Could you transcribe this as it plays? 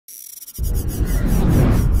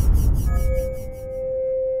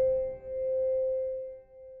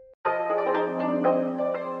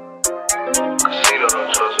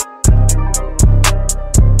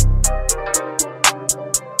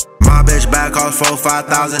cost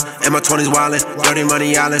 4-5,000. In my 20s wildin', dirty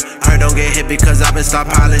money island. Heard don't get hit because I've been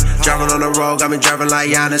stockpiling. Driving on the road, got me driving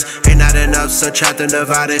like Giannis. Ain't not enough, so trapped and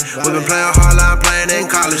divided. We been playing hard line, playing in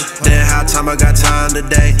college. Then how time I got time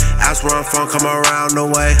today. Ask where I'm from, come around the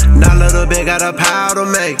way. Now little bit got a pile to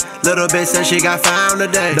make. Little bit said she got found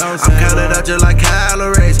today. I'm counting up just like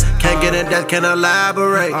calories. Can't get in depth, can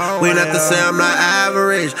elaborate. We not the same, I'm not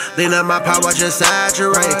average. Lean up my power, just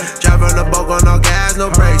saturate. Driving the boat on no gas,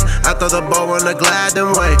 no brakes. I throw the boat on the glad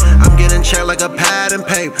and way. I'm getting checked like a pad and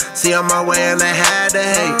pape. See on my way and they had to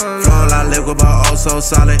hate. Flowing like liquid, but oh so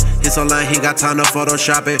solid. He's so lame, he got time to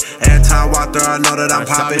Photoshop it. Every time I walk through, I know that I'm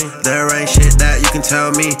popping. There ain't shit that you can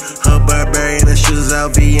tell me. Hood Burberry and the shoes is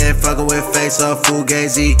LV. Ain't fucking with face or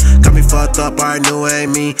Fugazi. Got me fucked up, I knew it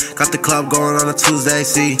ain't me. Got the club going on a Tuesday,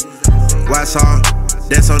 see. White song,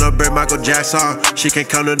 dance on the brick, Michael Jackson. She can't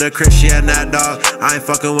come to the crib, she had that dog. I ain't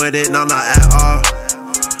fucking with it, no, not at all.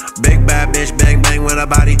 Big bad bitch, bang bang with her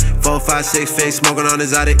body. 4, 5, 6 face, smoking on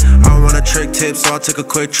his addict. I don't want a trick tip, so I took a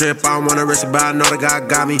quick trip. I don't want to risk it, but I know the guy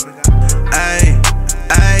got me. Ayy,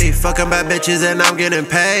 ayy, fucking bad bitches and I'm getting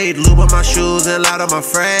paid. Lube on my shoes and loud on my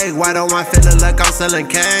frag. Why don't I feel like I'm selling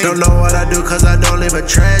cane? Don't know what I do cause I don't leave a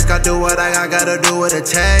trace. Gotta do what I gotta do what it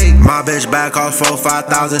take. My bitch back off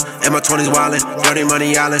 4-5,000. In my 20s wildin', dirty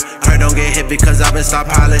money island. Heard don't get hit because I've been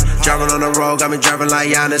stockpiling. Driving on the road, got me driving like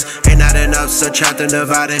Giannis. Ain't not enough, so trapped and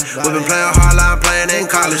divided. We been playing hard line, playing in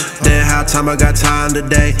college. Then how time I got time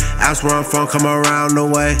today. Ask where I'm from, come around the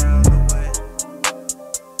way.